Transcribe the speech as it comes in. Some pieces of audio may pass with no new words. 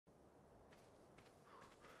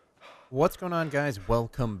What's going on, guys?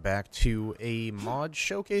 Welcome back to a mod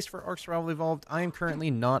showcase for ARK Survival Evolved. I am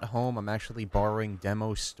currently not home. I'm actually borrowing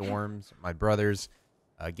Demo Storm's, my brother's,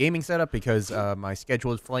 gaming setup because my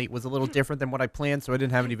scheduled flight was a little different than what I planned, so I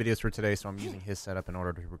didn't have any videos for today, so I'm using his setup in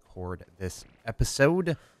order to record this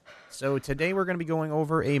episode. So today we're going to be going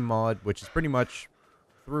over a mod, which is pretty much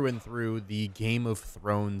through and through the Game of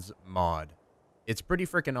Thrones mod. It's pretty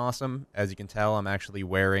freaking awesome. As you can tell, I'm actually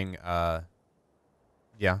wearing,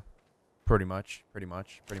 yeah. Pretty much.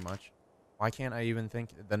 Why can't I even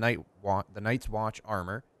think? The Night's Watch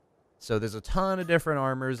armor. So there's a ton of different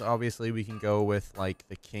armors. Obviously, we can go with, like,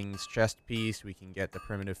 the King's chest piece. We can get the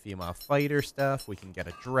primitive female fighter stuff. We can get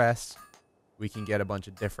a dress. We can get a bunch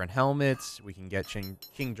of different helmets. We can get King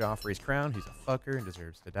Joffrey's crown, who's a fucker and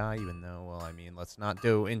deserves to die, even though, well, I mean, let's not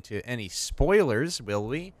go into any spoilers, will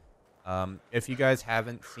we? If you guys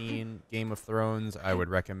haven't seen Game of Thrones, I would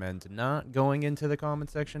recommend not going into the comment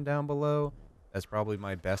section down below. That's probably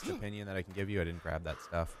my best opinion that I can give you. I didn't grab that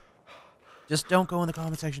stuff. Just don't go in the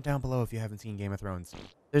comment section down below if you haven't seen Game of Thrones.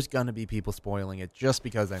 There's gonna be people spoiling it just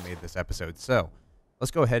because I made this episode. So,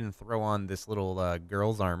 let's go ahead and throw on this little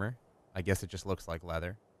girl's armor. I guess it just looks like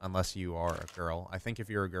leather, unless you are a girl. I think if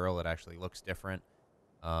you're a girl, it actually looks different.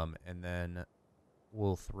 And then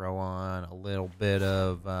we'll throw on a little bit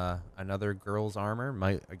of another girl's armor.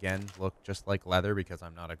 Might, again, look just like leather because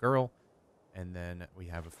I'm not a girl. And then we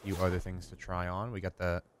have a few other things to try on. We got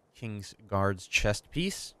the King's Guard's chest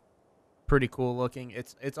piece. Pretty cool looking.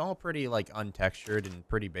 It's all pretty, like, untextured and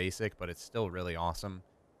pretty basic, but it's still really awesome.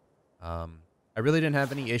 I really didn't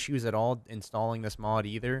have any issues at all installing this mod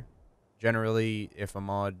either. Generally, if a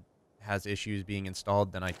mod has issues being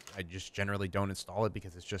installed, then I just generally don't install it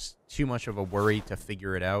because it's just too much of a worry to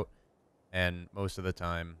figure it out, and most of the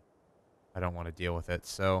time I don't want to deal with it.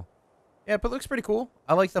 So yeah, but it looks pretty cool.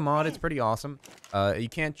 I like the mod. It's pretty awesome. You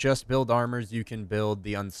can't just build armors. You can build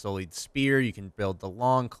the Unsullied Spear. You can build the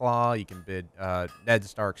Long Claw. You can build Ned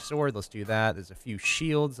Stark's sword. Let's do that. There's a few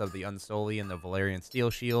shields of the Unsullied and the Valyrian Steel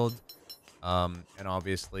Shield, and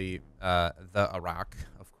obviously the ARK,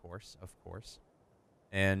 of course.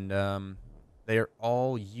 And they're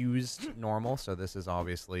all used normal, so this is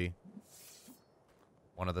obviously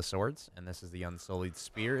one of the swords, and this is the Unsullied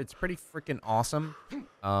Spear. It's pretty freaking awesome.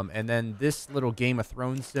 And then this little Game of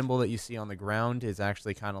Thrones symbol that you see on the ground is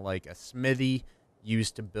actually kind of like a smithy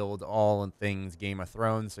used to build all things Game of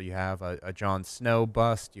Thrones. So you have a Jon Snow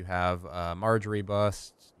bust, you have a Marjorie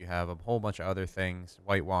bust, you have a whole bunch of other things,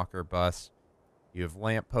 White Walker bust. You have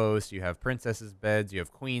lampposts, you have princesses' beds, you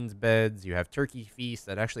have queens' beds, you have turkey feasts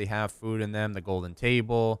that actually have food in them, the golden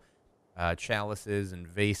table, chalices and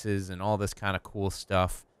vases and all this kind of cool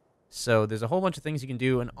stuff. So there's a whole bunch of things you can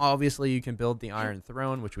do, and obviously you can build the Iron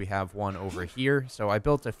Throne, which we have one over here. So I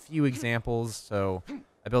built a few examples. So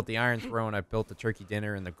I built the Iron Throne, I built the turkey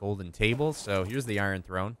dinner, and the golden table. So here's the Iron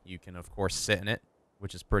Throne. You can, of course, sit in it,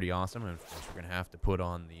 which is pretty awesome. And of course, we're going to have to put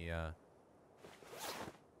on the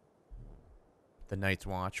Night's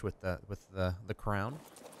Watch with the crown,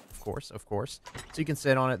 of course. So you can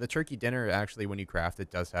sit on it. The turkey dinner, actually, when you craft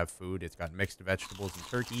it, does have food. It's got mixed vegetables and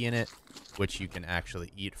turkey in it, which you can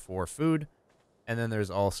actually eat for food. And then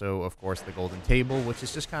there's also, of course, the golden table, which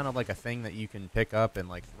is just kind of like a thing that you can pick up and,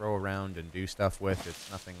 like, throw around and do stuff with.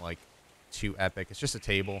 It's nothing, like, too epic. It's just a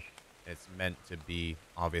table. It's meant to be,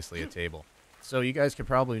 obviously, a table. So you guys could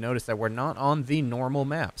probably notice that we're not on the normal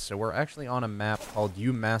map. So we're actually on a map called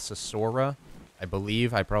Umassasora. I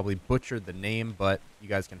believe I probably butchered the name, but you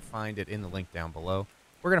guys can find it in the link down below.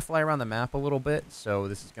 We're going to fly around the map a little bit, so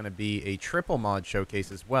this is going to be a triple mod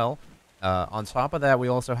showcase as well. On top of that, we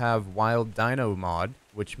also have Wild Dino mod,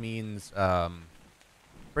 which means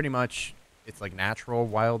pretty much it's like natural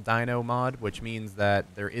Wild Dino mod, which means that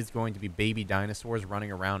there is going to be baby dinosaurs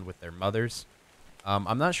running around with their mothers.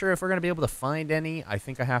 I'm not sure if we're going to be able to find any. I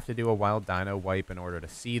think I have to do a Wild Dino wipe in order to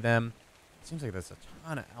see them. Seems like there's a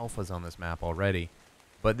ton of alphas on this map already.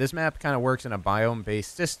 But this map kind of works in a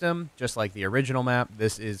biome-based system, just like the original map.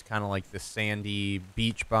 This is kind of like the sandy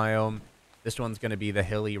beach biome. This one's going to be the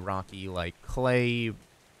hilly, rocky, like clay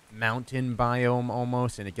mountain biome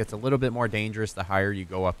almost, and it gets a little bit more dangerous the higher you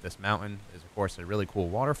go up this mountain. There's, of course, a really cool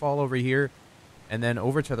waterfall over here. And then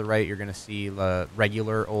over to the right, you're going to see the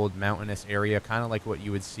regular old mountainous area, kind of like what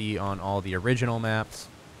you would see on all the original maps.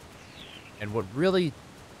 And what really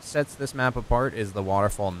sets this map apart is the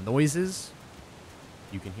waterfall noises.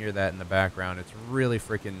 You can hear that in the background. It's really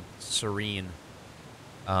freaking serene.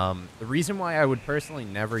 The reason why I would personally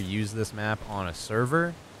never use this map on a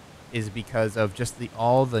server is because of just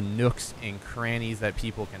all the nooks and crannies that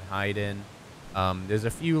people can hide in. There's a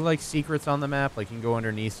few like secrets on the map, like you can go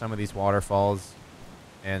underneath some of these waterfalls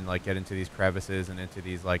and like get into these crevices and into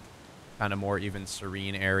these like kind of more even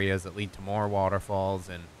serene areas that lead to more waterfalls.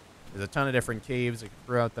 And there's a ton of different caves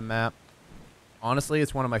throughout the map. Honestly,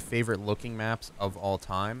 it's one of my favorite looking maps of all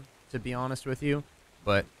time, to be honest with you.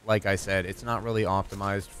 But like I said, it's not really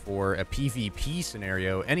optimized for a PvP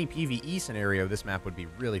scenario. Any PvE scenario, this map would be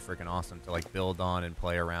really freaking awesome to like build on and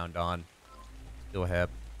play around on. Still have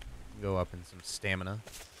go up in some stamina.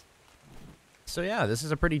 So yeah, this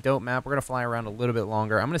is a pretty dope map. We're gonna fly around a little bit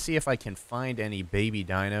longer. I'm gonna see if I can find any baby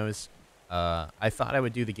dinos. I thought I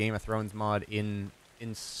would do the Game of Thrones mod in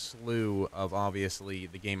slew of obviously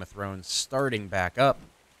the Game of Thrones starting back up.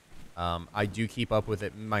 I do keep up with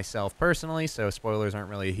it myself personally, so spoilers aren't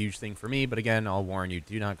really a huge thing for me. But again, I'll warn you,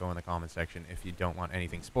 do not go in the comment section if you don't want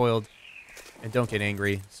anything spoiled. And don't get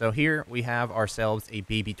angry. So here we have ourselves a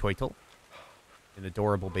baby turtle. An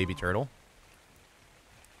adorable baby turtle.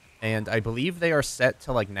 And I believe they are set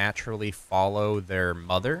to like naturally follow their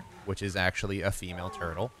mother, which is actually a female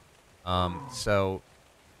turtle. So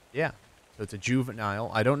yeah. So it's a juvenile.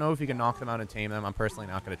 I don't know if you can knock them out and tame them. I'm personally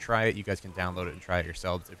not going to try it. You guys can download it and try it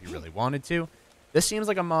yourselves if you really wanted to. This seems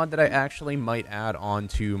like a mod that I actually might add on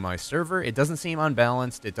to my server. It doesn't seem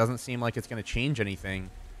unbalanced. It doesn't seem like it's going to change anything.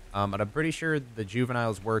 But I'm pretty sure the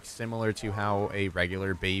juveniles work similar to how a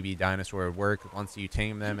regular baby dinosaur would work. Once you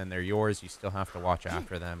tame them and they're yours, you still have to watch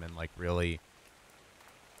after them and like really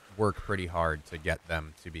work pretty hard to get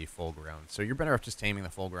them to be full grown. So you're better off just taming the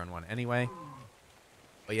full grown one anyway.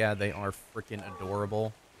 But yeah, they are freaking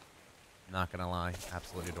adorable. Not gonna lie,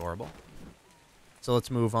 absolutely adorable. So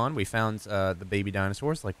let's move on. We found the baby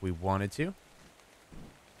dinosaurs like we wanted to.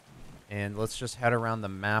 And let's just head around the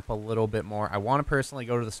map a little bit more. I want to personally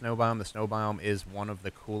go to the snow biome. The snow biome is one of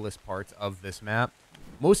the coolest parts of this map.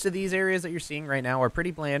 Most of these areas that you're seeing right now are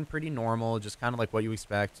pretty bland, pretty normal, just kind of like what you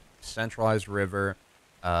expect. Centralized river.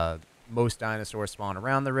 Most dinosaurs spawn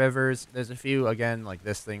around the rivers. There's a few, again, like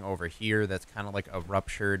this thing over here that's kind of like a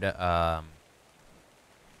ruptured, I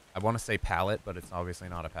want to say pallet, but it's obviously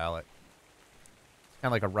not a pallet. It's kind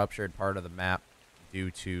of like a ruptured part of the map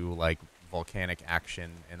due to, like, volcanic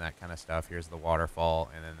action and that kind of stuff. Here's the waterfall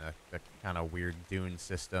and then the kind of weird dune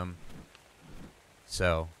system.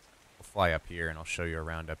 So we'll fly up here and I'll show you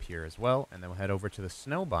around up here as well. And then we'll head over to the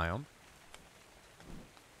snow biome.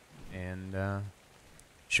 And,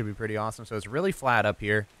 should be pretty awesome. So it's really flat up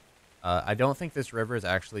here. I don't think this river is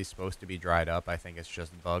actually supposed to be dried up. I think it's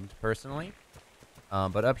just bugged personally.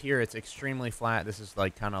 But up here it's extremely flat. This is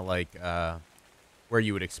like kind of like where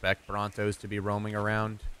you would expect Brontos to be roaming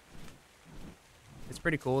around. It's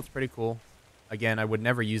pretty cool. It's pretty cool. Again, I would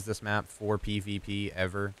never use this map for PvP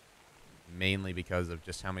ever. Mainly because of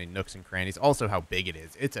just how many nooks and crannies. Also how big it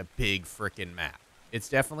is. It's a big freaking map. It's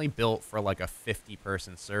definitely built for like a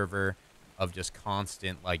 50-person server of just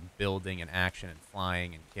constant like building and action and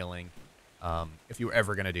flying and killing. If you were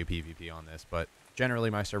ever going to do PvP on this. But generally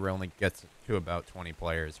my server only gets to about 20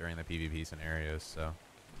 players during the PvP scenarios. So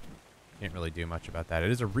can't really do much about that.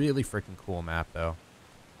 It is a really freaking cool map though.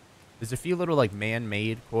 There's a few little like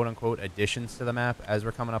man-made quote unquote additions to the map. As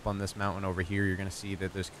we're coming up on this mountain over here, you're going to see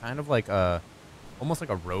that there's kind of like a almost like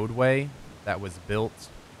a roadway that was built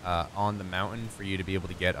on the mountain for you to be able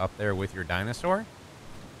to get up there with your dinosaur.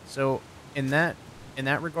 So in that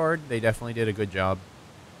regard, they definitely did a good job,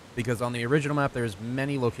 because on the original map, there's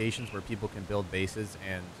many locations where people can build bases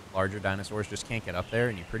and larger dinosaurs just can't get up there,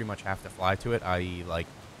 and you pretty much have to fly to it, i.e. like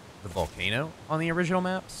the volcano on the original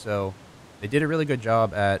map. So they did a really good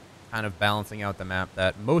job at kind of balancing out the map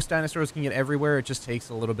that most dinosaurs can get everywhere. It just takes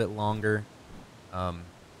a little bit longer.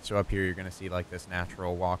 So up here, you're going to see like this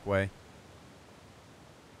natural walkway,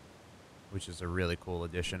 which is a really cool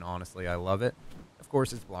addition. Honestly, I love it. Of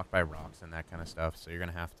course, it's blocked by rocks and that kind of stuff, so you're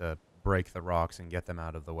going to have to break the rocks and get them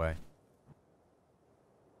out of the way.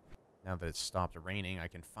 Now that it's stopped raining, I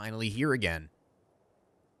can finally hear again.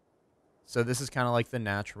 So this is kind of like the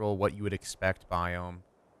natural, what you would expect biome.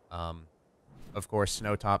 Of course,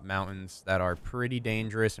 snow-top mountains that are pretty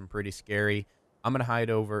dangerous and pretty scary. I'm going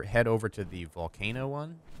to head over to the volcano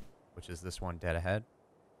one, which is this one dead ahead.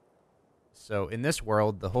 So in this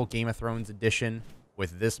world, the whole Game of Thrones edition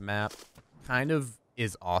with this map kind of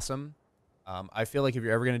is awesome. I feel like if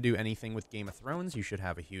you're ever going to do anything with Game of Thrones, you should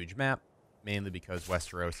have a huge map, mainly because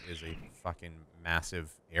Westeros is a fucking massive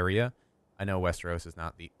area. I know Westeros is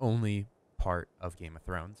not the only part of Game of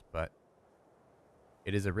Thrones, but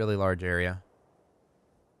it is a really large area.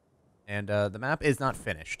 And the map is not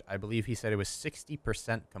finished. I believe he said it was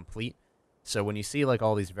 60% complete. So when you see like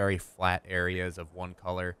all these very flat areas of one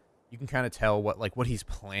color, you can kind of tell what he's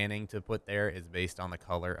planning to put there is based on the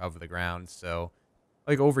color of the ground. So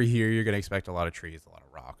Like, over here, you're going to expect a lot of trees, a lot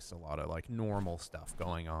of rocks, a lot of, like, normal stuff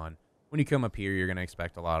going on. When you come up here, you're going to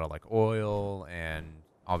expect a lot of, like, oil and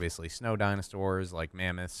obviously snow dinosaurs like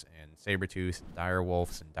mammoths and saber-tooth, dire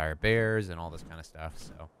wolves and dire bears and all this kind of stuff.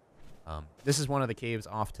 So, this is one of the caves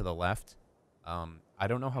off to the left. I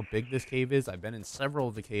don't know how big this cave is. I've been in several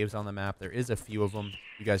of the caves on the map. There is a few of them.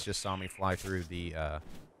 You guys just saw me fly through the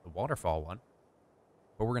waterfall one.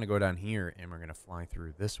 But we're going to go down here, and we're going to fly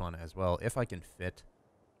through this one as well, if I can fit.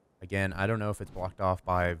 Again, I don't know if it's blocked off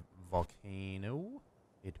by volcano.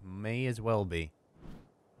 It may as well be.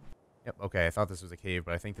 Yep, okay, I thought this was a cave,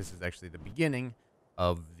 but I think this is actually the beginning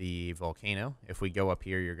of the volcano. If we go up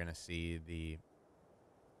here, you're going to see the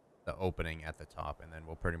opening at the top, and then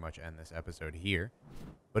we'll pretty much end this episode here.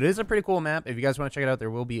 But it is a pretty cool map. If you guys want to check it out, there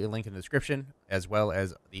will be a link in the description, as well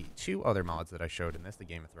as the 2 other mods that I showed in this, the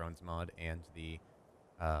Game of Thrones mod and the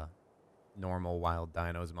normal wild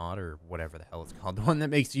dinos mod, or whatever the hell it's called, the one that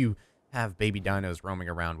makes you have baby dinos roaming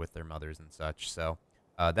around with their mothers and such. So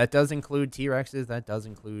that does include T-Rexes, that does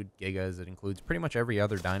include Gigas, it includes pretty much every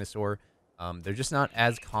other dinosaur. They're just not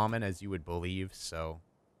as common as you would believe, so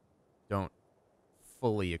don't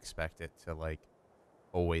fully expect it to, like,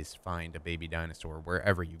 always find a baby dinosaur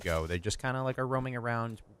wherever you go. They just kind of, like, are roaming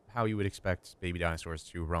around how you would expect baby dinosaurs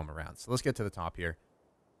to roam around. So let's get to the top here.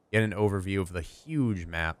 Get an overview of the huge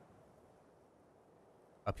map.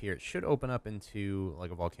 Up here, it should open up into, like,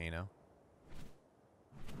 a volcano.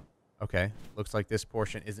 Okay, looks like this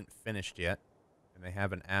portion isn't finished yet. And they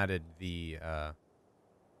haven't added the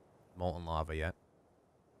molten lava yet.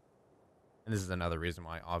 And this is another reason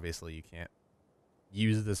why, obviously, you can't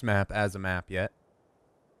use this map as a map yet.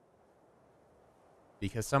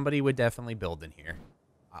 Because somebody would definitely build in here.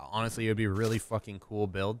 Honestly, it would be a really fucking cool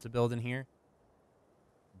build to build in here.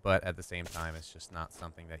 But at the same time, it's just not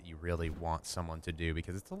something that you really want someone to do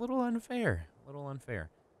because it's a little unfair.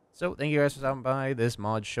 So, thank you guys for stopping by this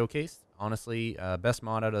mod showcase. Honestly, best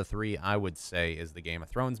mod out of the 3, I would say, is the Game of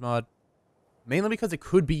Thrones mod. Mainly because it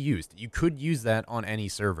could be used. You could use that on any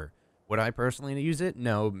server. Would I personally use it?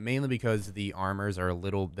 No, mainly because the armors are a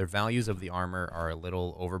little... Their values of the armor are a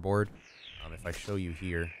little overboard. If I show you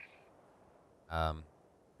here...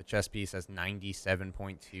 the chest piece has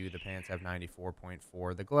 97.2. The pants have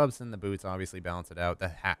 94.4. The gloves and the boots obviously balance it out. The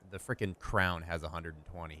hat, the freaking crown has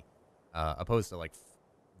 120, opposed to like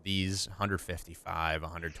these 155,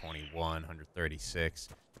 121, 136.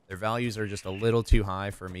 Their values are just a little too high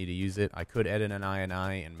for me to use it. I could edit an I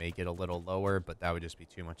and make it a little lower, but that would just be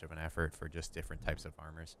too much of an effort for just different types of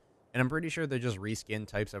armors. And I'm pretty sure they're just reskin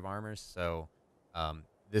types of armors, so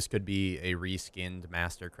this could be a reskinned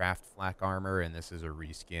Mastercraft flak armor, and this is a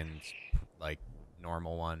reskinned, like,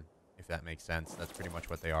 normal one, if that makes sense. That's pretty much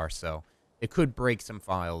what they are, so it could break some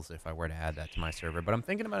files if I were to add that to my server. But I'm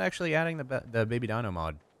thinking about actually adding the Baby Dino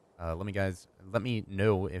mod. Let me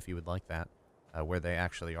know if you would like that, where they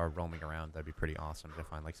actually are roaming around. That'd be pretty awesome to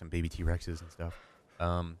find, like, some baby T-Rexes and stuff.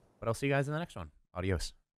 But I'll see you guys in the next one.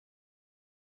 Adios.